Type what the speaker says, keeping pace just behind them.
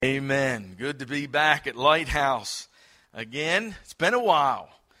Amen. Good to be back at Lighthouse again. It's been a while,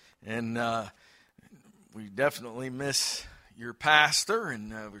 and we definitely miss your pastor,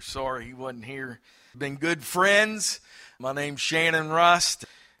 and we're sorry he wasn't here. Been good friends. My name's Shannon Rust.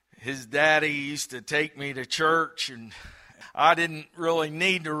 His daddy used to take me to church, and I didn't really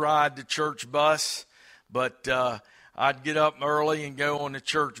need to ride the church bus, but I'd get up early and go on the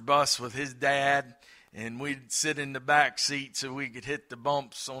church bus with his dad, and we'd sit in the back seat so we could hit the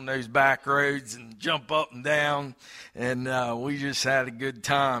bumps on those back roads and jump up and down, and we just had a good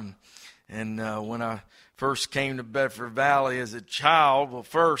time. And when I first came to Bedford Valley as a child, well,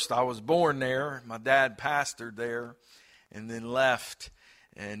 first I was born there. My dad pastored there and then left,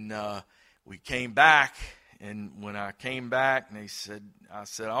 and we came back. And when I came back, and I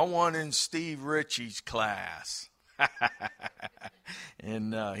said, I want in Steve Ritchie's class.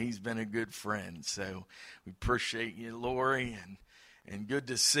 And he's been a good friend. So we appreciate you, Lori, and good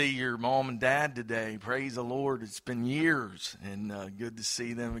to see your mom and dad today. Praise the Lord. It's been years, and good to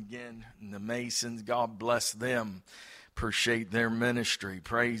see them again. And the Masons, God bless them. Appreciate their ministry.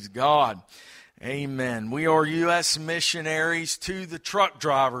 Praise God. Amen. We are U.S. missionaries to the truck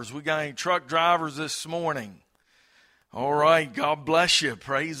drivers. We got any truck drivers this morning? All right. God bless you.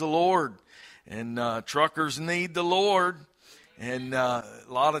 Praise the Lord. And truckers need the Lord. And a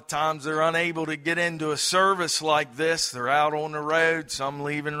lot of times they're unable to get into a service like this. They're out on the road. Some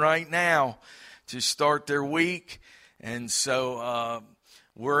leaving right now to start their week. And so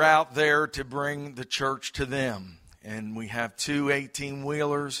we're out there to bring the church to them. And we have two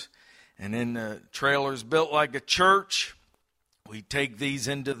 18-wheelers. And in the trailers built like a church, we take these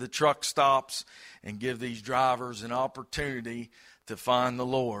into the truck stops and give these drivers an opportunity to find the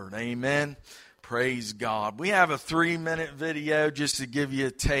Lord. Amen. Praise God. We have a 3-minute video just to give you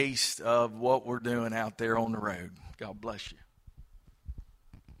a taste of what we're doing out there on the road. God bless you.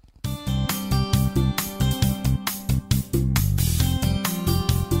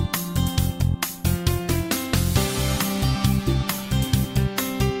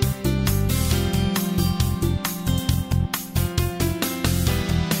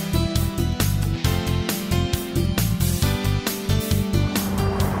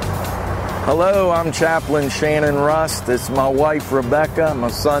 Hello, I'm Chaplain Shannon Rust. It's my wife Rebecca, my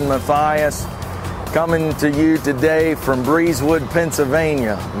son Matthias, coming to you today from Breezewood,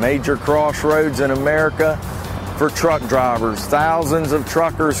 Pennsylvania, major crossroads in America for truck drivers. Thousands of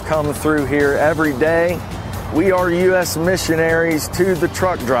truckers come through here every day. We are U.S. missionaries to the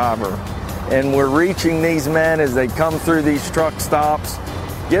truck driver, and we're reaching these men as they come through these truck stops,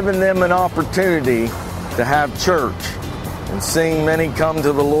 giving them an opportunity to have church. And seeing many come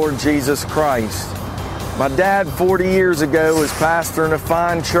to the Lord Jesus Christ. My dad 40 years ago was pastoring a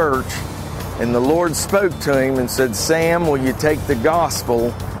fine church, and the Lord spoke to him and said, Sam, will you take the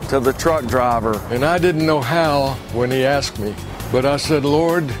gospel to the truck driver? And I didn't know how when he asked me, but I said,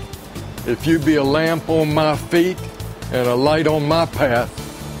 Lord, if you be a lamp on my feet and a light on my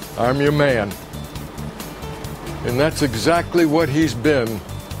path, I'm your man. And that's exactly what he's been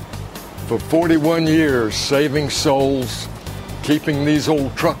for 41 years, saving souls, keeping these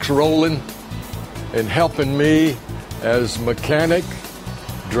old trucks rolling, and helping me as mechanic,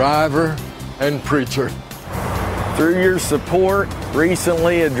 driver, and preacher. Through your support,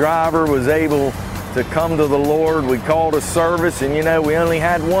 recently a driver was able to come to the Lord. We called a service, and we only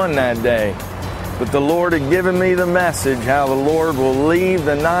had one that day. But the Lord had given me the message how the Lord will leave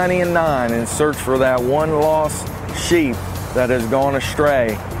the 99 and search for that one lost sheep that has gone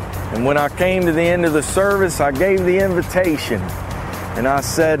astray. And when I came to the end of the service, I gave the invitation. And I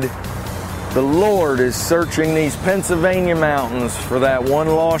said, the Lord is searching these Pennsylvania mountains for that one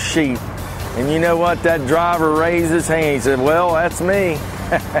lost sheep. And you know what? That driver raised his hand. He said, well, that's me.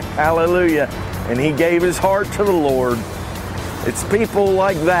 Hallelujah. And he gave his heart to the Lord. It's people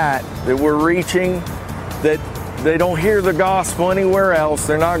like that we're reaching, that they don't hear the gospel anywhere else.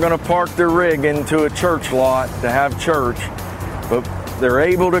 They're not going to park their rig into a church lot to have church. But they're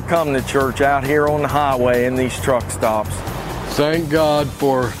able to come to church out here on the highway in these truck stops. Thank God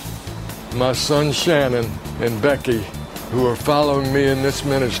for my son Shannon and Becky, who are following me in this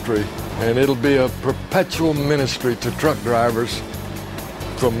ministry. And it'll be a perpetual ministry to truck drivers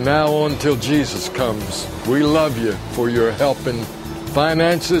from now on till Jesus comes. We love you for your help in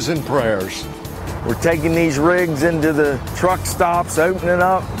finances and prayers. We're taking these rigs into the truck stops, opening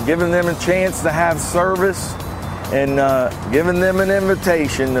up, giving them a chance to have service, and giving them an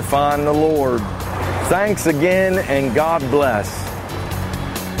invitation to find the Lord. Thanks again, and God bless.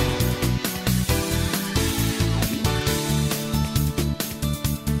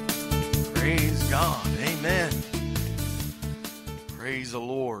 Praise God. Amen. Praise the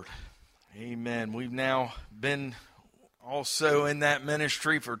Lord. Lord. Amen. We've now been also in that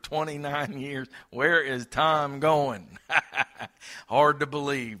ministry for 29 years. Where is time going? Hard to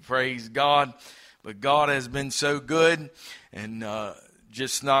believe. Praise God. But God has been so good. And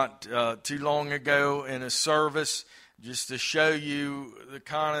just not too long ago in a service, just to show you the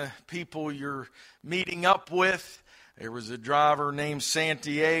kind of people you're meeting up with, there was a driver named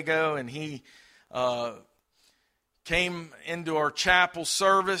Santiago, and he came into our chapel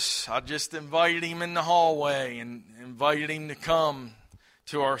service. I just invited him in the hallway and invited him to come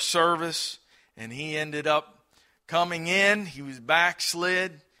to our service. And he ended up coming in. He was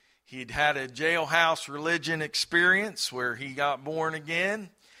backslid. He'd had a jailhouse religion experience where he got born again,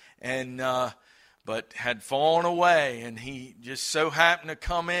 and but had fallen away. And he just so happened to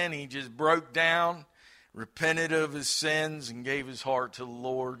come in. He just broke down, repented of his sins, and gave his heart to the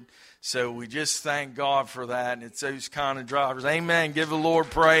Lord. So we just thank God for that. And it's those kind of drivers. Amen. Give the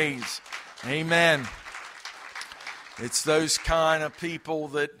Lord praise. Amen. It's those kind of people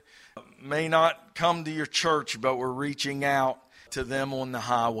that may not come to your church, but we're reaching out to them on the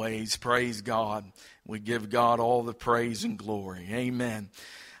highways. Praise God. We give God all the praise and glory. Amen.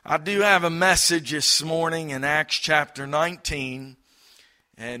 I do have a message this morning in Acts chapter 19.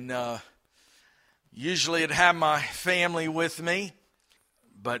 And usually I'd have my family with me,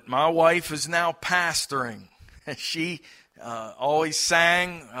 but my wife is now pastoring. She always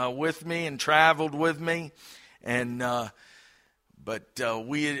sang with me and traveled with me. And but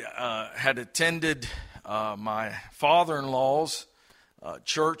we had attended my father-in-law's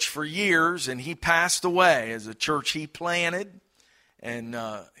church for years, and he passed away as a church he planted, and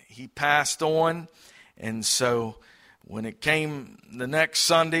he passed on. And so when it came the next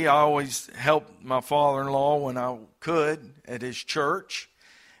Sunday, I always helped my father-in-law when I could at his church.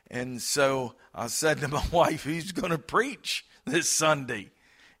 And so I said to my wife, "Who's going to preach this Sunday?"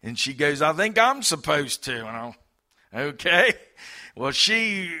 And she goes, "I think I'm supposed to." And I'm, okay. Well,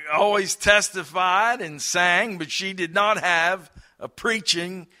 she always testified and sang, but she did not have a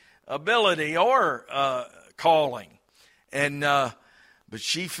preaching ability or calling. And but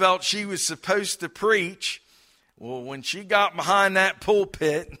she felt she was supposed to preach. Well, when she got behind that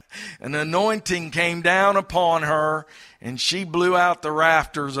pulpit, an anointing came down upon her, and she blew out the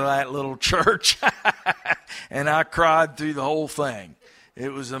rafters of that little church. And I cried through the whole thing.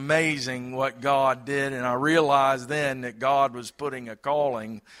 It was amazing what God did, and I realized then that God was putting a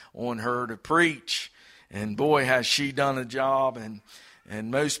calling on her to preach. And boy, has she done a job. And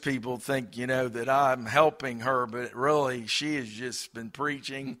most people think, that I'm helping her, but really she has just been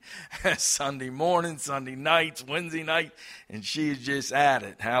preaching Sunday morning, Sunday nights, Wednesday night, and she is just at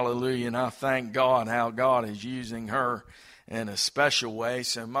it. Hallelujah. And I thank God how God is using her in a special way.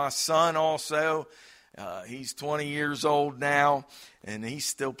 So my son also, he's 20 years old now, and he's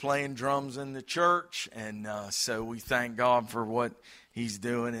still playing drums in the church. And so we thank God for what he's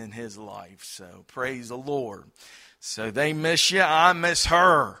doing in his life. So praise the Lord. So they miss you. I miss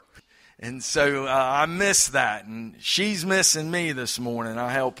her. And so I miss that. And she's missing me this morning. I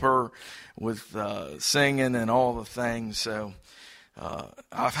help her with singing and all the things. So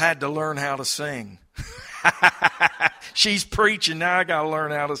I've had to learn how to sing. She's preaching. Now I got to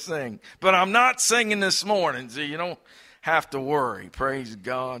learn how to sing. But I'm not singing this morning, so you don't have to worry. Praise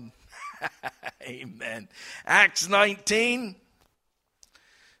God. Amen. Acts 19,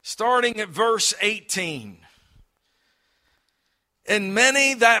 starting at verse 18. And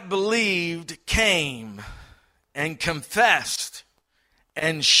many that believed came and confessed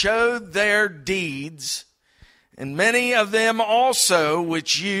and showed their deeds. And many of them also,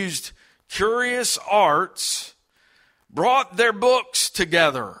 which used curious arts, brought their books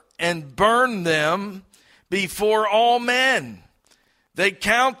together and burned them before all men. They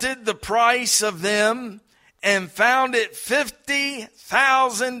counted the price of them and found it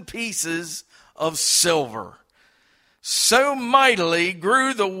 50,000 pieces of silver. So mightily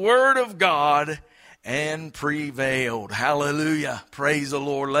grew the word of God and prevailed. Hallelujah. Praise the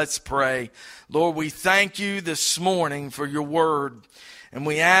Lord. Let's pray. Lord, we thank you this morning for your word. And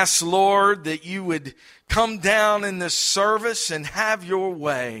we ask, Lord, that you would come down in this service and have your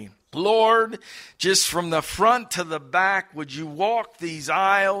way. Lord, just from the front to the back, would you walk these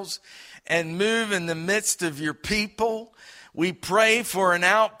aisles and move in the midst of your people? We pray for an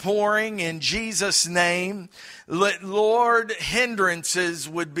outpouring in Jesus' name. Let, Lord, hindrances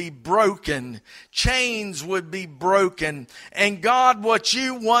would be broken. Chains would be broken. And God, what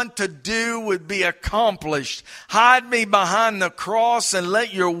you want to do would be accomplished. Hide me behind the cross and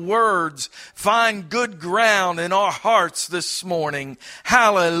let your words find good ground in our hearts this morning.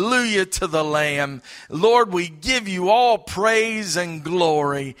 Hallelujah to the Lamb. Lord, we give you all praise and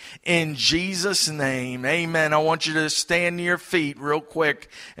glory in Jesus' name. Amen. I want you to stand to your feet real quick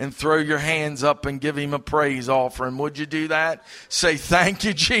and throw your hands up and give him a praise offering. Would you do that? Say, thank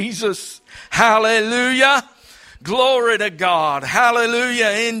you, Jesus. Hallelujah. Glory to God. Hallelujah.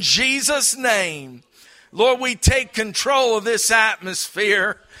 In Jesus' name. Lord, we take control of this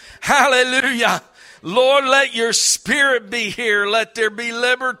atmosphere. Hallelujah. Lord, let your spirit be here. Let there be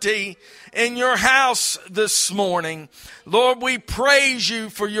liberty in your house this morning. Lord, we praise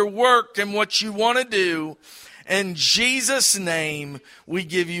you for your work and what you want to do. In Jesus' name, we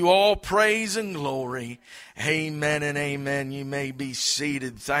give you all praise and glory. Amen and amen. You may be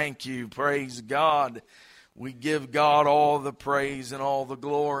seated. Thank you. Praise God. We give God all the praise and all the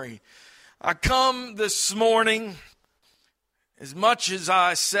glory. I come this morning, as much as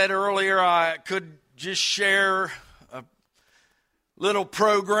I said earlier, I could just share a little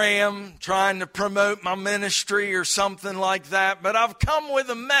program trying to promote my ministry or something like that, but I've come with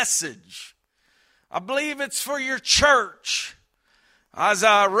a message. I believe it's for your church. As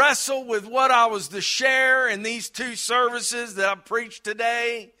I wrestle with what I was to share in these two services that I preached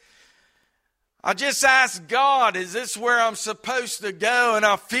today, I just asked God, is this where I'm supposed to go? And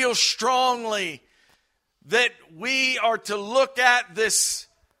I feel strongly that we are to look at this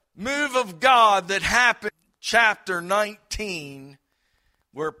move of God that happened in chapter 19,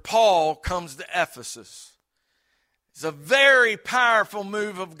 where Paul comes to Ephesus. It's a very powerful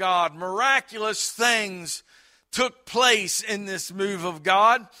move of God. Miraculous things took place in this move of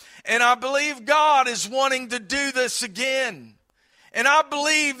God. And I believe God is wanting to do this again. And I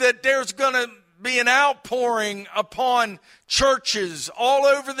believe that there's going to be an outpouring upon churches all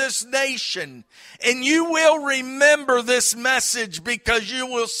over this nation. And you will remember this message because you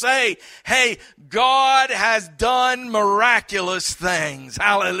will say, hey, God has done miraculous things.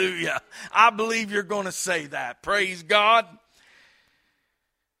 Hallelujah. I believe you're going to say that. Praise God.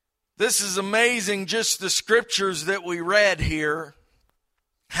 This is amazing, just the scriptures that we read here,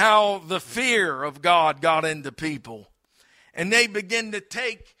 how the fear of God got into people. And they begin to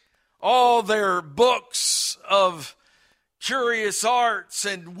take all their books of curious arts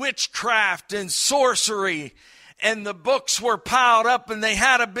and witchcraft and sorcery, and the books were piled up, and they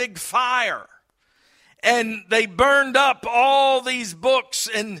had a big fire. And they burned up all these books,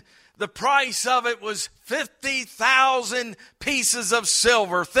 and the price of it was 50,000 pieces of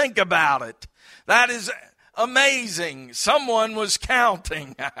silver. Think about it. That is amazing. Someone was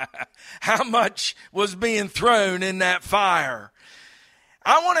counting how much was being thrown in that fire.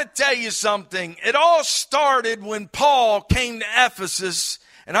 I want to tell you something. It all started when Paul came to Ephesus,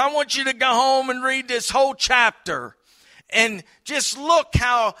 and I want you to go home and read this whole chapter and just look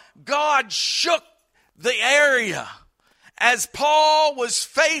how God shook the area as Paul was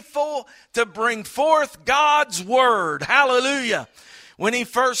faithful to bring forth God's word. Hallelujah. When he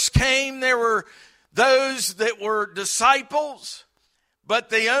first came, there were those that were disciples, but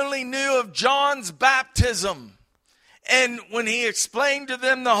they only knew of John's baptism. And when he explained to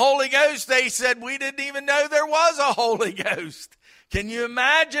them the Holy Ghost, they said, we didn't even know there was a Holy Ghost. Can you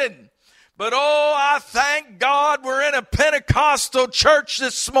imagine? But oh, I thank God we're in a Pentecostal church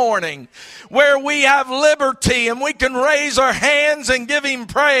this morning where we have liberty and we can raise our hands and give him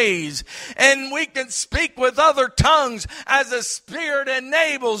praise. And we can speak with other tongues as the Spirit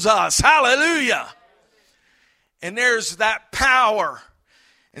enables us. Hallelujah. And there's that power.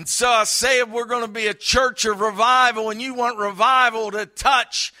 And so I say, if we're going to be a church of revival and you want revival to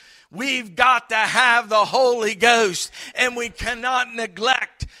touch, we've got to have the Holy Ghost. And we cannot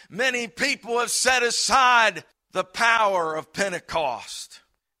neglect. Many people have set aside the power of Pentecost.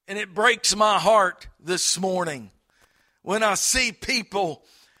 And it breaks my heart this morning when I see people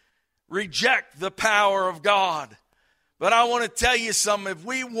reject the power of God. But I want to tell you something. If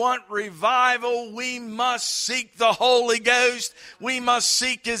we want revival, we must seek the Holy Ghost. We must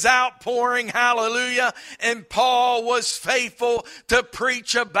seek his outpouring. Hallelujah. And Paul was faithful to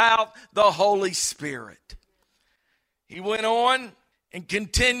preach about the Holy Spirit. He went on and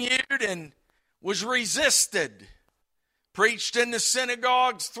continued and was resisted. Preached in the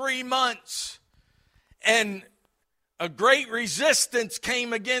synagogues 3 months. And a great resistance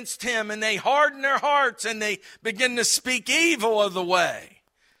came against him, and they hardened their hearts and they began to speak evil of the way.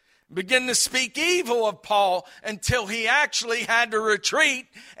 begin to speak evil of Paul until he actually had to retreat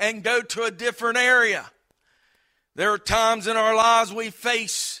and go to a different area. There are times in our lives we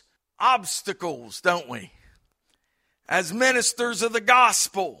face obstacles, don't we? As ministers of the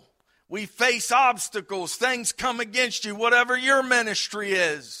gospel, we face obstacles. Things come against you, whatever your ministry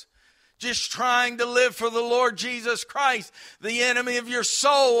is. Just trying to live for the Lord Jesus Christ. The enemy of your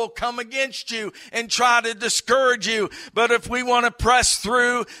soul will come against you and try to discourage you. But if we want to press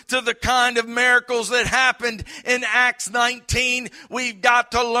through to the kind of miracles that happened in Acts 19, we've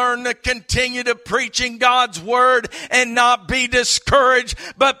got to learn to continue to preaching God's word and not be discouraged,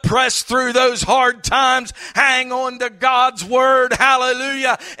 but press through those hard times. Hang on to God's word.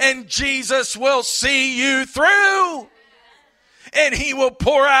 Hallelujah. And Jesus will see you through. And he will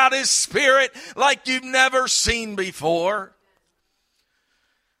pour out his Spirit like you've never seen before.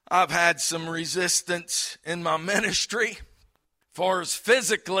 I've had some resistance in my ministry. As far as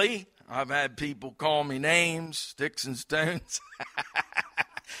physically, I've had people call me names, sticks and stones.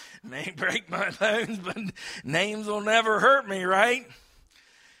 May break my bones, but names will never hurt me, right?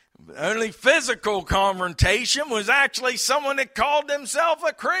 The only physical confrontation was actually someone that called themselves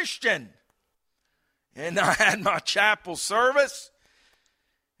a Christian. And I had my chapel service.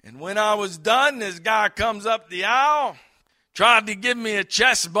 And when I was done, this guy comes up the aisle, tried to give me a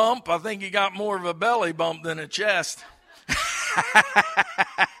chest bump. I think he got more of a belly bump than a chest.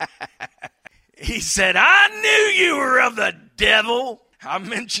 He said, "I knew you were of the devil." I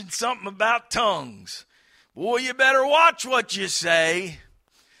mentioned something about tongues. Boy, you better watch what you say.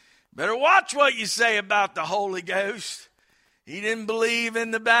 Better watch what you say about the Holy Ghost. He didn't believe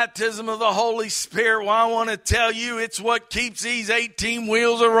in the baptism of the Holy Spirit. Well, I want to tell you, it's what keeps these 18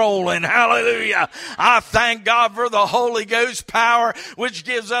 wheels a-rolling. Hallelujah. I thank God for the Holy Ghost power, which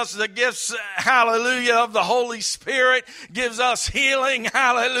gives us the gifts, hallelujah, of the Holy Spirit, gives us healing,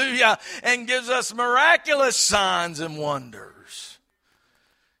 hallelujah, and gives us miraculous signs and wonders.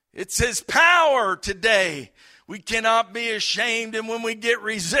 It's his power today. We cannot be ashamed, and when we get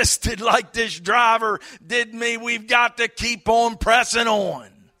resisted like this driver did me, we've got to keep on pressing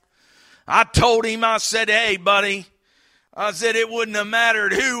on. I told him, I said, "Hey, buddy," I said, "it wouldn't have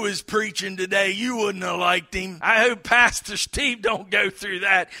mattered who was preaching today. You wouldn't have liked him. I hope Pastor Steve don't go through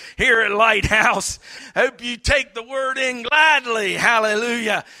that here at Lighthouse. Hope you take the word in gladly.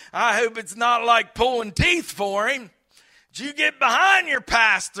 Hallelujah. I hope it's not like pulling teeth for him. You get behind your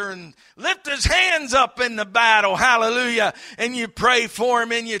pastor and lift his hands up in the battle, hallelujah, and you pray for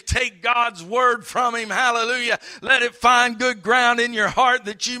him and you take God's word from him, hallelujah. Let it find good ground in your heart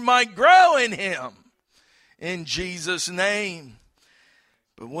that you might grow in him, in Jesus' name.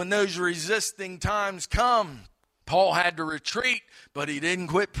 But when those resisting times come, Paul had to retreat, but he didn't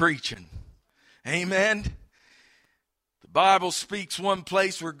quit preaching. Amen. The Bible speaks one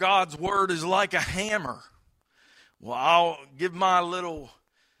place where God's word is like a hammer. Well, I'll give my little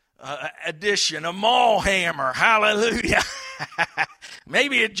addition, a maul hammer, hallelujah.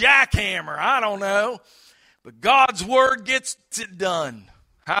 Maybe a jackhammer, I don't know. But God's word gets it done,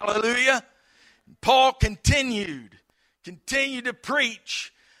 hallelujah. Paul continued to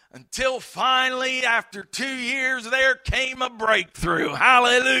preach until finally, after 2 years, there came a breakthrough,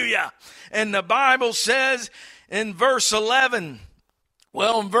 hallelujah. And the Bible says in verse 11,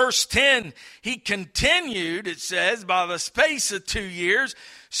 well, in verse 10, he continued, it says, by the space of 2 years,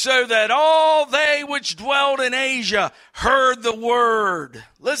 so that all they which dwelled in Asia heard the word.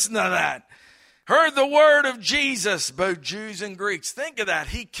 Listen to that. Heard the word of Jesus, both Jews and Greeks. Think of that.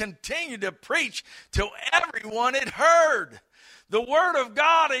 He continued to preach till everyone had heard. The word of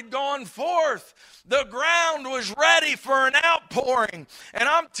God had gone forth. The ground was ready for an outpouring. And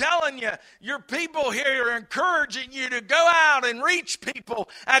I'm telling you, your people here are encouraging you to go out and reach people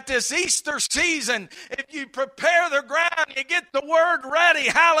at this Easter season. If you prepare the ground, you get the word ready.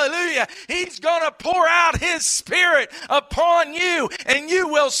 Hallelujah. He's going to pour out his Spirit upon you, and you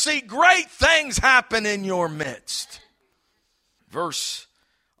will see great things happen in your midst. Verse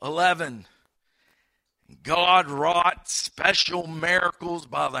 11. God wrought special miracles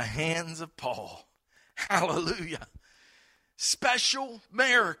by the hands of Paul. Hallelujah. Special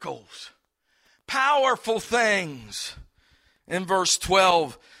miracles. Powerful things. In verse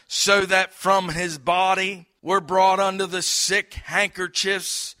 12, so that from his body were brought unto the sick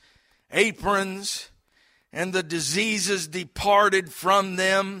handkerchiefs, aprons, and the diseases departed from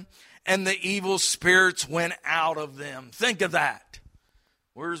them, and the evil spirits went out of them. Think of that.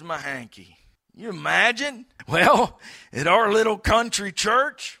 Where's my hanky? You imagine? Well, at our little country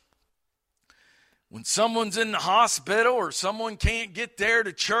church, when someone's in the hospital or someone can't get there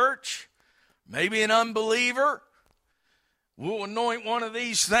to church, maybe an unbeliever, We'll anoint one of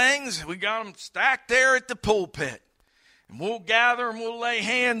these things. We got them stacked there at the pulpit. And we'll gather and we'll lay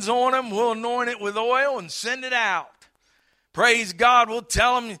hands on them. We'll anoint it with oil and send it out. Praise God. We'll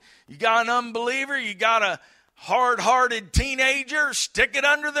tell them, you got an unbeliever, you got a hard-hearted teenager, stick it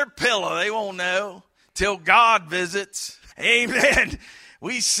under their pillow. They won't know till God visits. Amen.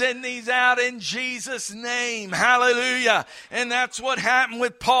 We send these out in Jesus' name. Hallelujah. And that's what happened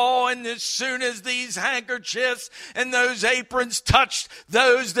with Paul. And as soon as these handkerchiefs and those aprons touched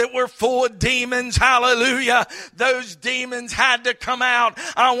those that were full of demons, hallelujah, those demons had to come out.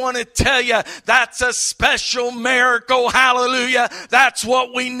 I want to tell you, that's a special miracle. Hallelujah. That's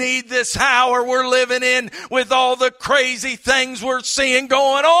what we need this hour we're living in with all the crazy things we're seeing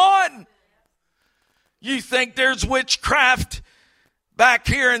going on. You think there's witchcraft back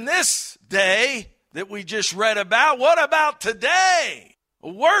here in this day that we just read about? What about today?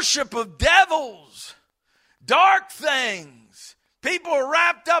 Worship of devils, dark things. People are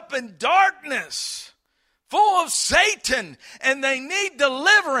wrapped up in darkness, full of Satan, and they need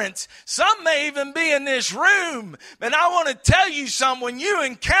deliverance. Some may even be in this room. And I want to tell you something. When you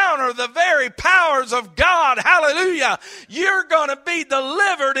encounter the very powers of God, hallelujah, you're going to be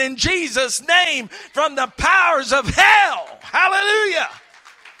delivered in Jesus' name from the powers of hell. Hallelujah.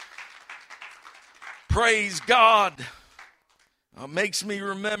 Praise God. It makes me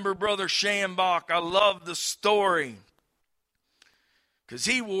remember Brother Shambach. I love the story because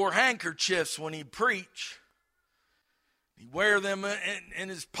he wore handkerchiefs when he preached. He'd wear them in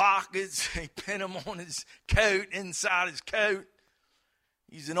his pockets. He'd pin them on his coat, inside his coat.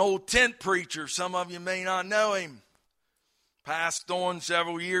 He's an old tent preacher. Some of you may not know him. Passed on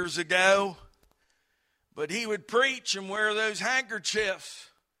several years ago. But he would preach and wear those handkerchiefs.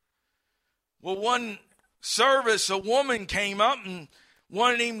 Well, one service, a woman came up and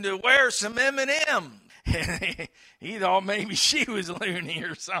wanted him to wear some M&M. He thought maybe she was loony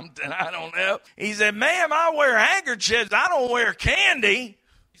or something. I don't know. He said, ma'am, I wear handkerchiefs. I don't wear candy.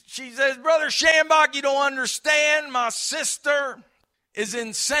 She says, Brother Shambach, you don't understand. My sister is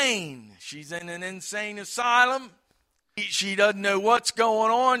insane. She's in an insane asylum. She doesn't know what's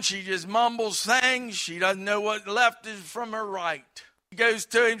going on. She just mumbles things. She doesn't know what left is from her right. He goes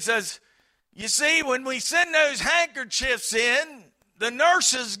to him and says, you see, when we send those handkerchiefs in, the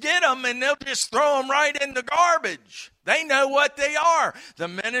nurses get them and they'll just throw them right in the garbage. They know what they are. The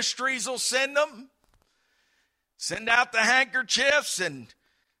ministries will send them, send out the handkerchiefs, and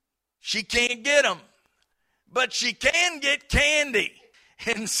she can't get them. But she can get candy.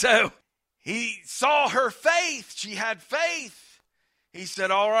 And so he saw her faith. She had faith. He said,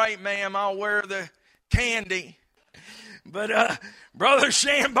 all right, ma'am, I'll wear the candy. But Brother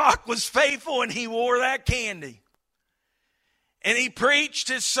Shambach was faithful, and he wore that candy. And he preached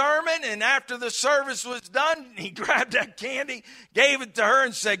his sermon, and after the service was done, he grabbed that candy, gave it to her,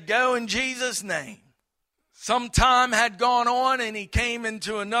 and said, go in Jesus' name. Some time had gone on, and he came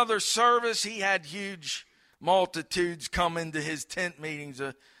into another service. He had huge multitudes come into his tent meetings.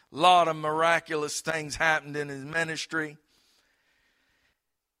 A lot of miraculous things happened in his ministry.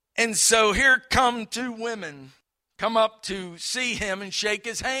 And so here come two women, come up to see him and shake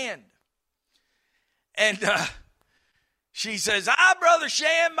his hand. And she says, hi, Brother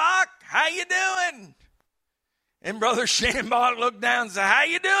Shambach, how you doing? And Brother Shambach looked down and said, how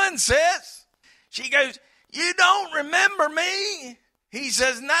you doing, sis? She goes, you don't remember me? He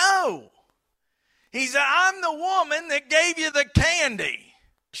says, no. He said, I'm the woman that gave you the candy.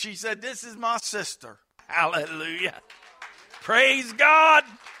 She said, this is my sister. Hallelujah. Praise God.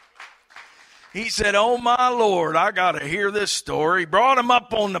 He said, oh, my Lord, I got to hear this story. Brought him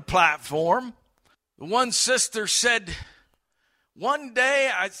up on the platform. The one sister said, one day,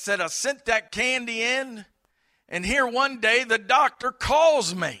 I sent that candy in, and here one day the doctor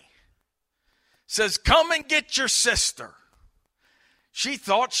calls me. Says, come and get your sister. She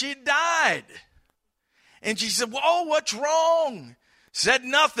thought she'd died. And she said, well, what's wrong? Said,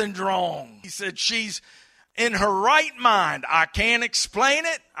 nothing's wrong. He said, she's in her right mind. I can't explain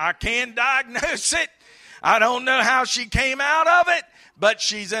it. I can't diagnose it. I don't know how she came out of it, but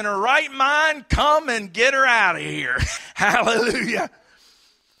she's in her right mind. Come and get her out of here. Hallelujah.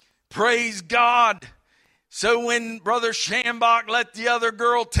 Praise God. So when Brother Shambach let the other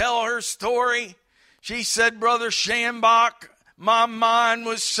girl tell her story, she said, Brother Shambach, my mind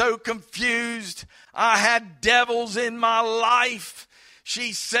was so confused. I had devils in my life.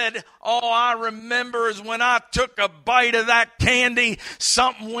 She said, all I remember is when I took a bite of that candy,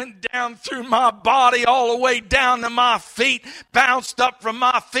 something went down through my body all the way down to my feet, bounced up from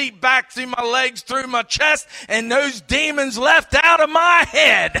my feet, back through my legs, through my chest, and those demons left out of my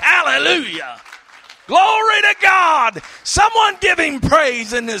head. Hallelujah. Glory to God. Someone give him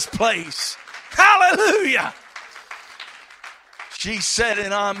praise in this place. Hallelujah. She said,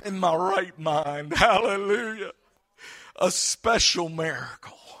 and I'm in my right mind. Hallelujah. A special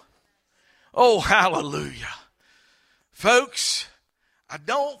miracle. Oh, hallelujah. Folks, I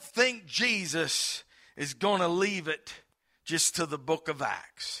don't think Jesus is going to leave it just to the book of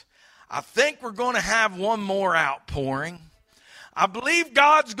Acts. I think we're going to have one more outpouring. I believe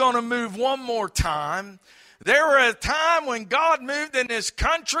God's going to move one more time. There was a time when God moved in this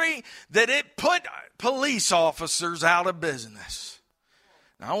country that it put police officers out of business.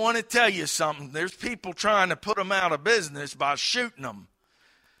 Now, I want to tell you something. There's people trying to put them out of business by shooting them.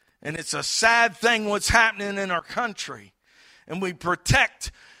 And it's a sad thing what's happening in our country. And we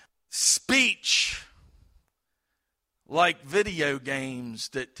protect speech like video games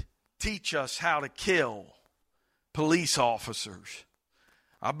that teach us how to kill police officers.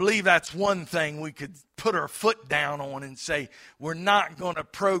 I believe that's one thing we could put our foot down on and say, we're not going to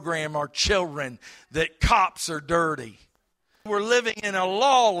program our children that cops are dirty. We're living in a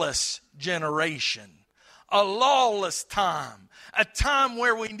lawless generation, a lawless time, a time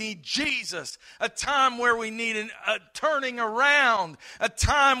where we need Jesus, a time where we need a turning around, a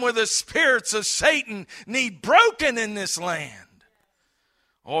time where the spirits of Satan need broken in this land.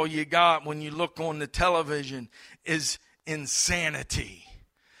 All you got when you look on the television is insanity.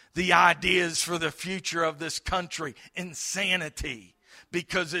 The ideas for the future of this country, insanity,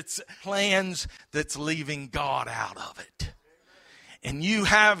 because it's plans that's leaving God out of it. And you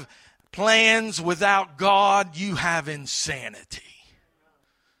have plans without God, you have insanity.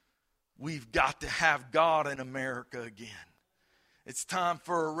 We've got to have God in America again. It's time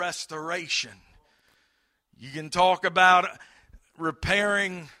for a restoration. You can talk about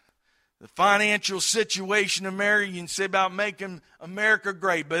repairing the financial situation in America. You can say about making America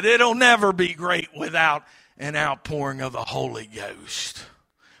great, but it'll never be great without an outpouring of the Holy Ghost.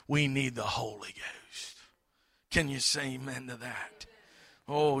 We need the Holy Ghost. Can you say amen to that?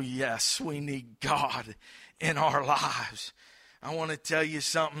 Oh, yes, we need God in our lives. I want to tell you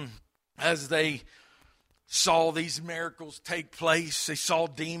something. As they saw these miracles take place, they saw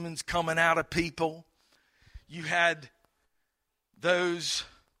demons coming out of people. You had those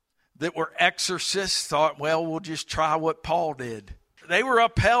that were exorcists thought, well, we'll just try what Paul did. They were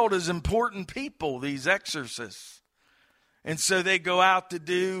upheld as important people, these exorcists. And so they go out to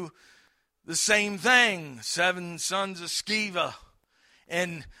do the same thing. 7 sons of Sceva.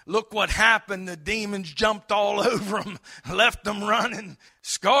 And look what happened. The demons jumped all over them, left them running,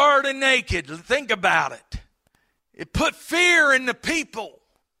 scarred and naked. Think about it. It put fear in the people.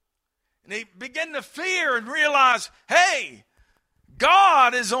 And they began to fear and realize, hey,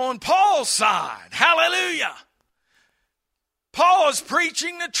 God is on Paul's side. Hallelujah. Paul is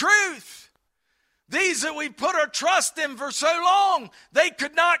preaching the truth. These that we put our trust in for so long, they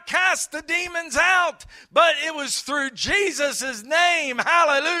could not cast the demons out, but it was through Jesus' name,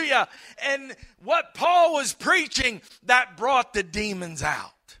 hallelujah, and what Paul was preaching that brought the demons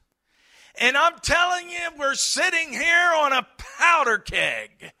out. And I'm telling you, we're sitting here on a powder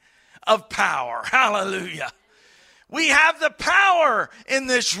keg of power, hallelujah. We have the power in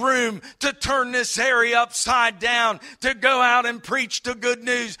this room to turn this area upside down, to go out and preach the good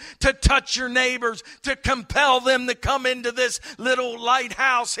news, to touch your neighbors, to compel them to come into this little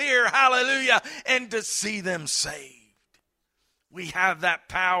lighthouse here, hallelujah, and to see them saved. We have that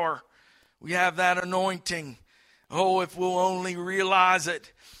power. We have that anointing. Oh, if we'll only realize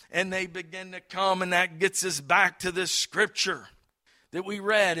it. And they begin to come, and that gets us back to this scripture that we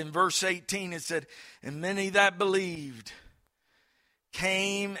read in verse 18. It said, and many that believed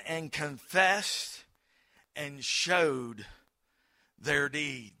came and confessed and showed their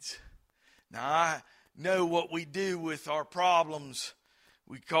deeds. Now, I know what we do with our problems.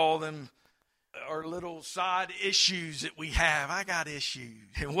 We call them our little side issues that we have. I got issues.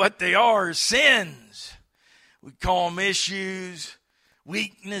 And what they are is sins. We call them issues,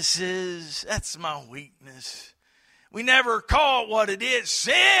 weaknesses. That's my weakness. We never call it what it is.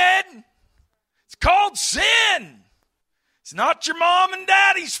 Sin. It's called sin. It's not your mom and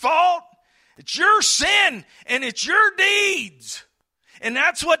daddy's fault. It's your sin and it's your deeds. And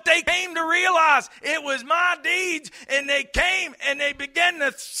that's what they came to realize. It was my deeds. And they came and they began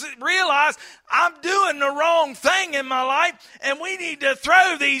to realize I'm doing the wrong thing in my life. And we need to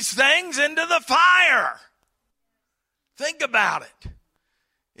throw these things into the fire. Think about it.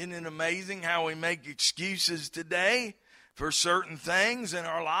 Isn't it amazing how we make excuses today for certain things in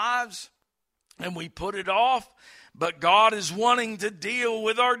our lives? and we put it off. But God is wanting to deal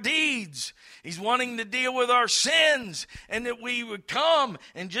with our deeds. He's wanting to deal with our sins, and that we would come,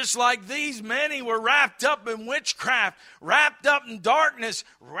 and just like these many were wrapped up in witchcraft, wrapped up in darkness,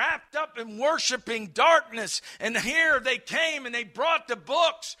 wrapped up in worshiping darkness. And here they came and they brought the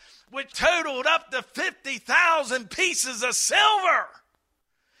books, which totaled up to 50,000 pieces of silver.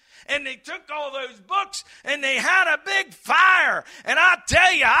 And they took all those books and they had a big fire. And I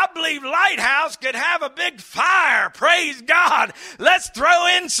tell you, I believe Lighthouse could have a big fire. Praise God. Let's throw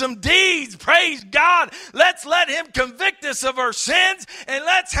in some deeds. Praise God. Let's let him convict us of our sins. And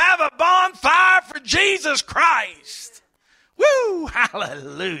let's have a bonfire for Jesus Christ. Woo!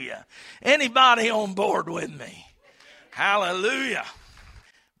 Hallelujah. Anybody on board with me? Hallelujah.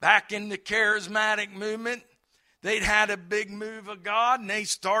 Back in the charismatic movement, they'd had a big move of God, and they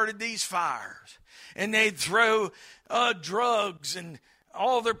started these fires. And they'd throw drugs and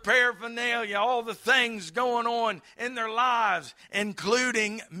all their paraphernalia, all the things going on in their lives,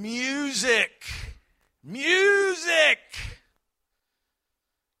 including music. Music!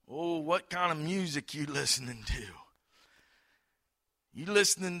 Oh, what kind of music you listening to? You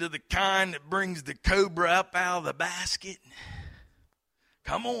listening to the kind that brings the cobra up out of the basket?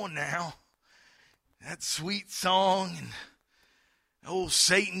 Come on now. That sweet song and old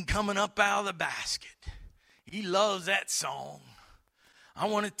Satan coming up out of the basket. He loves that song. I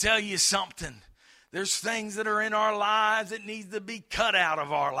want to tell you something. There's things that are in our lives that need to be cut out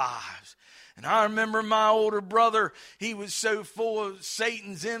of our lives. And I remember my older brother, he was so full of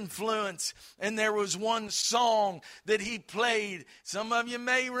Satan's influence. And there was one song that he played. Some of you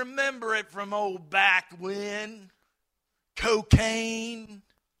may remember it from old back when. Cocaine.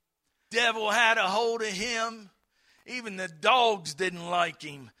 Devil had a hold of him. Even the dogs didn't like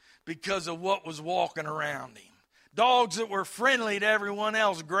him because of what was walking around him. Dogs that were friendly to everyone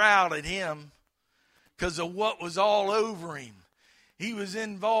else growled at him because of what was all over him. He was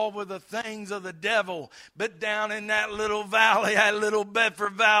involved with the things of the devil. But down in that little valley, that little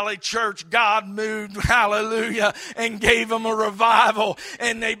Bedford Valley church, God moved, hallelujah, and gave them a revival.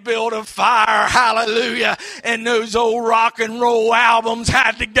 And they built a fire, hallelujah. And those old rock and roll albums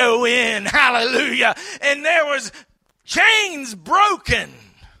had to go in, hallelujah. And there was chains broken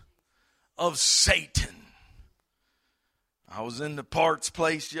of Satan. I was in the parts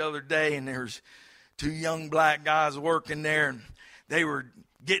place the other day, and there's two young black guys working there, and they were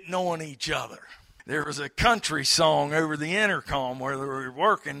getting on each other. There was a country song over the intercom where they were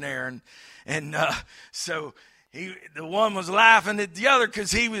working there. And so the one was laughing at the other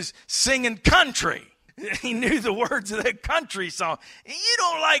because he was singing country. He knew the words of that country song. You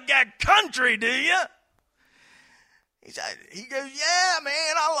don't like that country, do you? He goes, yeah,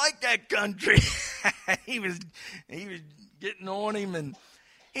 man, I like that country. He was getting on him, and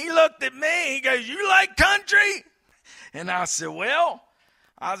he looked at me. He goes, you like country? And I said,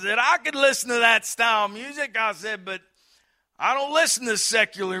 I could listen to that style of music. I said, but I don't listen to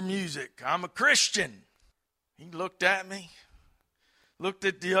secular music. I'm a Christian. He looked at me, looked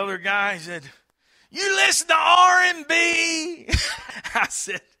at the other guy, said, you listen to R&B? I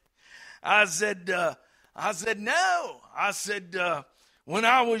said, no. I said, when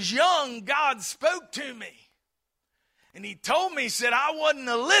I was young, God spoke to me. And he told me, he said, I wasn't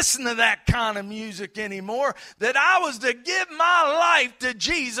to listen to that kind of music anymore, that I was to give my life to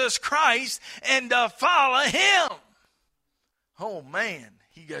Jesus Christ and to follow him. Oh, man.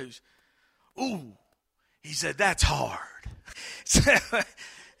 He goes, ooh. He said, that's hard.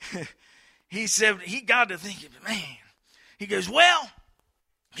 He said, he got to thinking, man. He goes,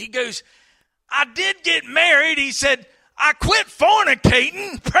 I did get married. He said, I quit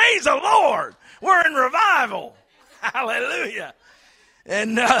fornicating. Praise the Lord. We're in revival. Hallelujah.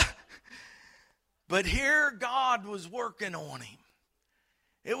 And but here God was working on him.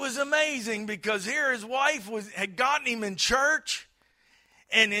 It was amazing because here his wife had gotten him in church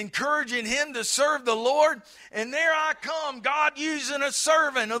and encouraging him to serve the Lord. And there I come, God using a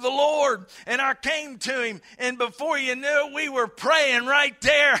servant of the Lord. And I came to him, and before you knew it, we were praying right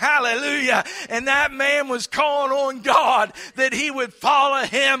there. Hallelujah. And that man was calling on God that he would follow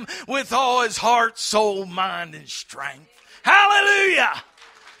him with all his heart, soul, mind, and strength. Hallelujah.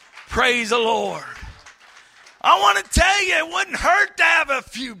 Praise the Lord. I want to tell you, it wouldn't hurt to have a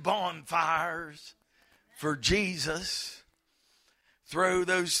few bonfires for Jesus. Throw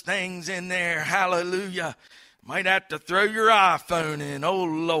those things in there. Hallelujah. Might have to throw your iPhone in. Oh,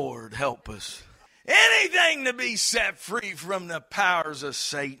 Lord, help us. Anything to be set free from the powers of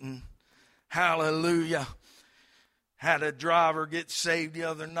Satan. Hallelujah. Had a driver get saved the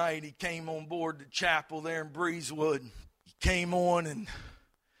other night. He came on board the chapel there in Breezewood. He came on and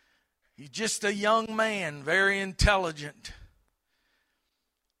He's just a young man, very intelligent.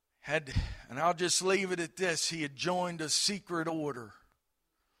 And I'll just leave it at this. He had joined a secret order.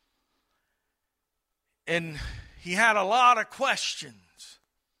 And he had a lot of questions.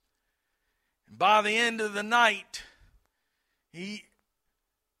 And by the end of the night, he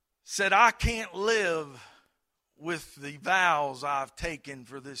said, I can't live with the vows I've taken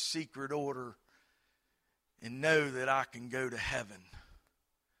for this secret order and know that I can go to heaven.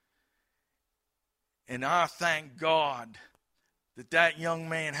 And I thank God that young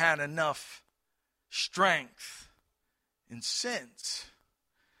man had enough strength and sense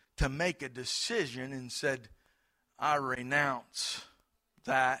to make a decision and said, I renounce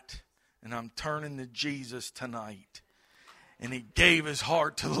that and I'm turning to Jesus tonight. And he gave his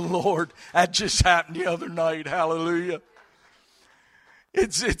heart to the Lord. That just happened the other night. Hallelujah.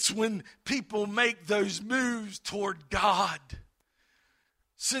 It's when people make those moves toward God.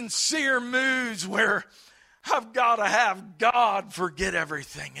 Sincere moves where I've got to have God forget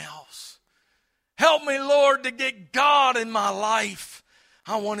everything else. Help me, Lord, to get God in my life.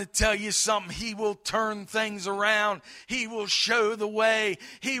 I want to tell you something. He will turn things around. He will show the way.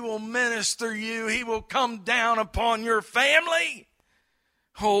 He will minister you. He will come down upon your family.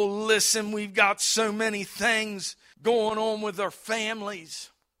 Oh, listen, we've got so many things going on with our families.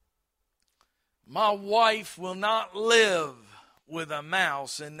 My wife will not live with a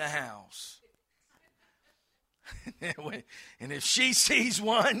mouse in the house. And if she sees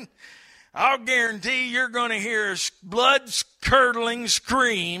one, I'll guarantee you're going to hear a blood-curdling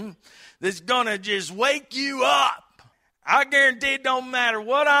scream that's going to just wake you up. I guarantee it don't matter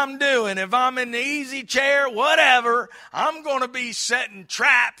what I'm doing. If I'm in the easy chair, whatever, I'm going to be setting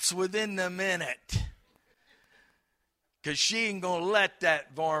traps within the minute. Because she ain't going to let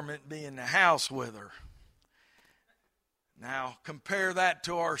that varmint be in the house with her. Now, compare that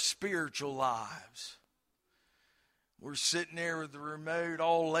to our spiritual lives. We're sitting there with the remote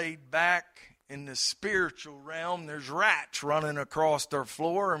all laid back. In the spiritual realm, there's rats running across our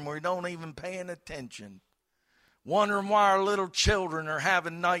floor and we don't even paying attention. Wondering why our little children are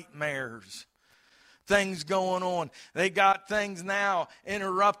having nightmares. Things going on. They got things now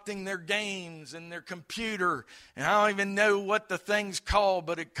interrupting their games and their computer. And I don't even know what the thing's called,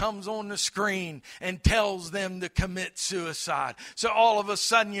 but it comes on the screen and tells them to commit suicide. So all of a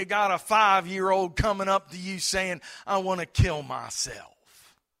sudden you got a 5-year-old coming up to you saying, I want to kill myself.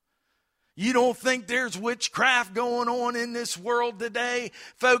 You don't think there's witchcraft going on in this world today?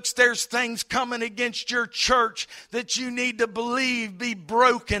 Folks, there's things coming against your church that you need to believe be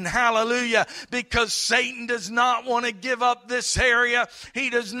broken. Hallelujah. Because Satan does not want to give up this area. He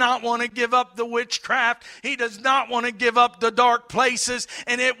does not want to give up the witchcraft. He does not want to give up the dark places.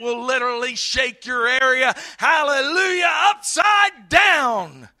 And it will literally shake your area. Hallelujah. Upside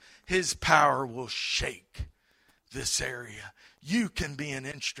down. His power will shake this area. You can be an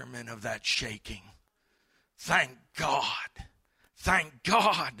instrument of that shaking. Thank God. Thank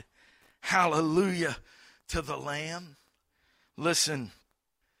God. Hallelujah to the Lamb. Listen,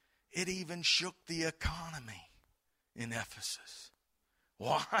 it even shook the economy in Ephesus.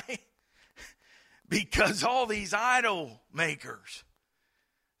 Why? Because all these idol makers.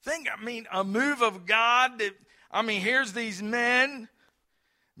 A move of God. Here's these men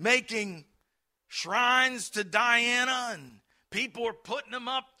making shrines to Diana and people are putting them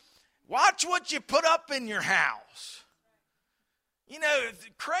up. Watch what you put up in your house. You know,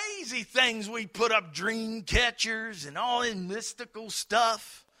 crazy things we put up, dream catchers and all this mystical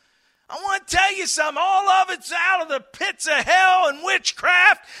stuff. I want to tell you something. All of it's out of the pits of hell and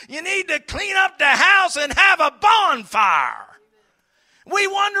witchcraft. You need to clean up the house and have a bonfire. We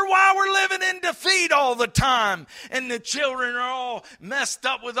wonder why we're living in defeat all the time. And the children are all messed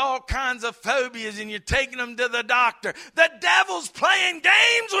up with all kinds of phobias and you're taking them to the doctor. The devil's playing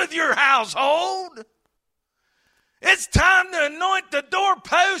games with your household. It's time to anoint the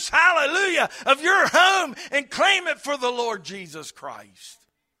doorposts, hallelujah, of your home and claim it for the Lord Jesus Christ.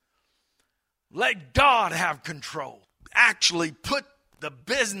 Let God have control. Actually put the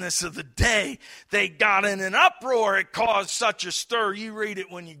business of the day. They got in an uproar. It caused such a stir. You read it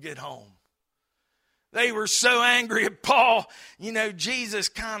when you get home. They were so angry at Paul. You know, Jesus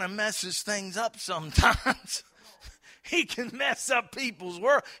kind of messes things up sometimes. He can mess up people's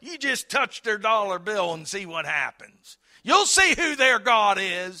world. You just touch their dollar bill and see what happens. You'll see who their God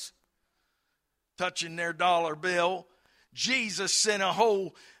is. Touching their dollar bill. Jesus sent a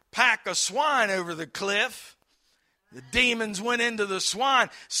whole pack of swine over the cliff. The demons went into the swine.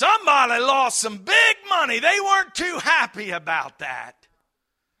 Somebody lost some big money. They weren't too happy about that.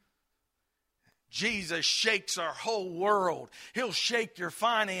 Jesus shakes our whole world. He'll shake your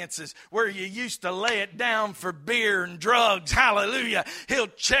finances where you used to lay it down for beer and drugs. Hallelujah. He'll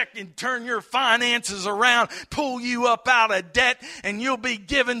check and turn your finances around, pull you up out of debt, and you'll be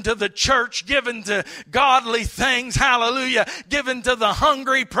given to the church, given to godly things. Hallelujah. Given to the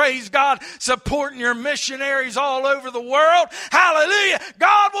hungry. Praise God. Supporting your missionaries all over the world. Hallelujah.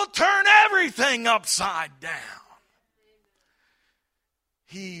 God will turn everything upside down.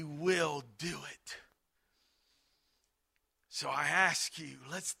 He will do it. So I ask you,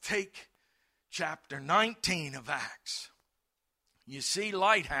 let's take chapter 19 of Acts. You see,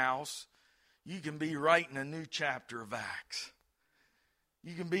 Lighthouse, you can be writing a new chapter of Acts.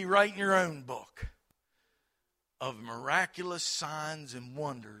 You can be writing your own book of miraculous signs and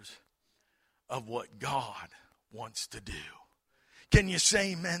wonders of what God wants to do. Can you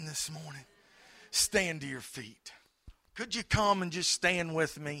say amen this morning? Stand to your feet. Could you come and just stand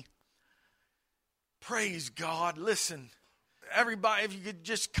with me? Praise God. Listen, everybody, if you could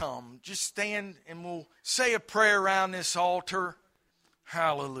just come, just stand and we'll say a prayer around this altar.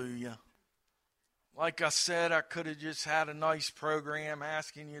 Hallelujah. Like I said, I could have just had a nice program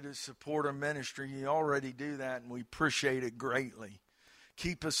asking you to support our ministry. You already do that, and we appreciate it greatly.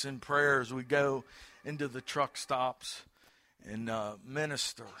 Keep us in prayer as we go into the truck stops and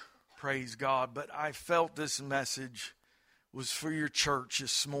minister. Praise God. But I felt this message was for your church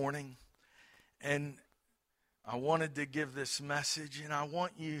this morning. And I wanted to give this message, and I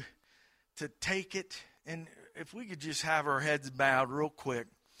want you to take it. And if we could just have our heads bowed real quick.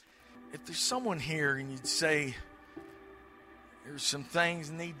 If there's someone here and you'd say, there's some things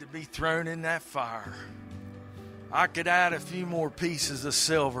need to be thrown in that fire. I could add a few more pieces of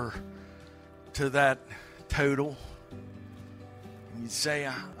silver to that total. And you'd say,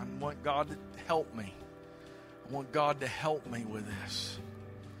 I want God to help me. I want God to help me with this.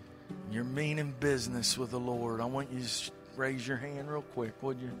 You're meaning business with the Lord. I want you to raise your hand real quick,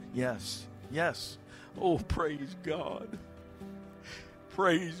 would you? Yes. Yes. Oh, praise God.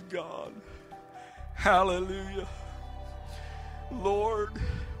 Praise God. Hallelujah. Lord,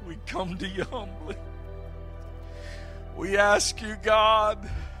 we come to you humbly. We ask you, God,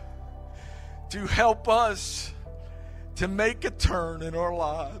 to help us to make a turn in our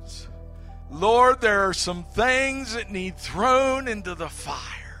lives. Lord, there are some things that need thrown into the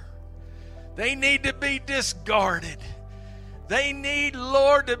fire. They need to be discarded. They need,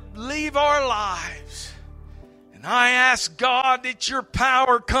 Lord, to leave our lives. And I ask, God, that your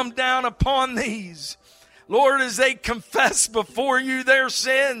power come down upon these. Lord, as they confess before you their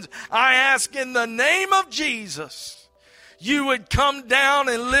sins, I ask in the name of Jesus, you would come down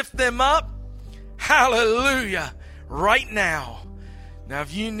and lift them up. Hallelujah. Right now. Now,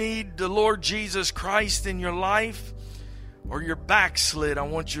 if you need the Lord Jesus Christ in your life or you're backslid, I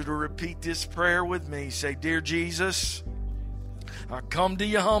want you to repeat this prayer with me. Say, Dear Jesus, I come to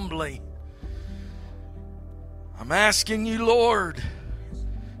you humbly. I'm asking you, Lord,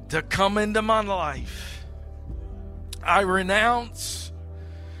 to come into my life. I renounce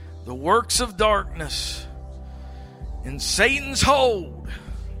the works of darkness and Satan's hold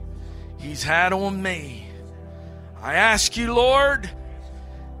he's had on me. I ask you, Lord,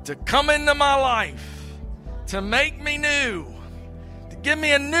 to come into my life, to make me new, to give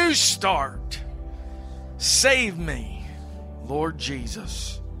me a new start. Save me, Lord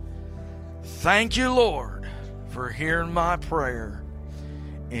Jesus. Thank you, Lord, for hearing my prayer.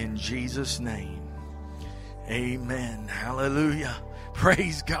 In Jesus' name, amen. Hallelujah.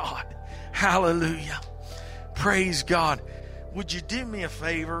 Praise God. Hallelujah. Praise God. Would you do me a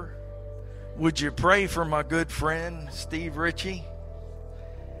favor? Would you pray for my good friend, Steve Ritchie?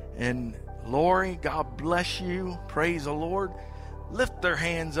 And Lori, God bless you. Praise the Lord. Lift their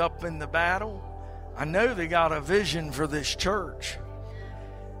hands up in the battle. I know they got a vision for this church.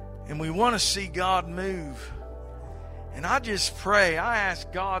 And we want to see God move. And I just pray, I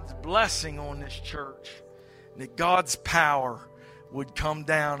ask God's blessing on this church. That God's power would come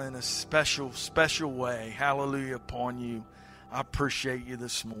down in a special, special way. Hallelujah upon you. I appreciate you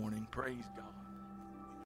this morning. Praise God.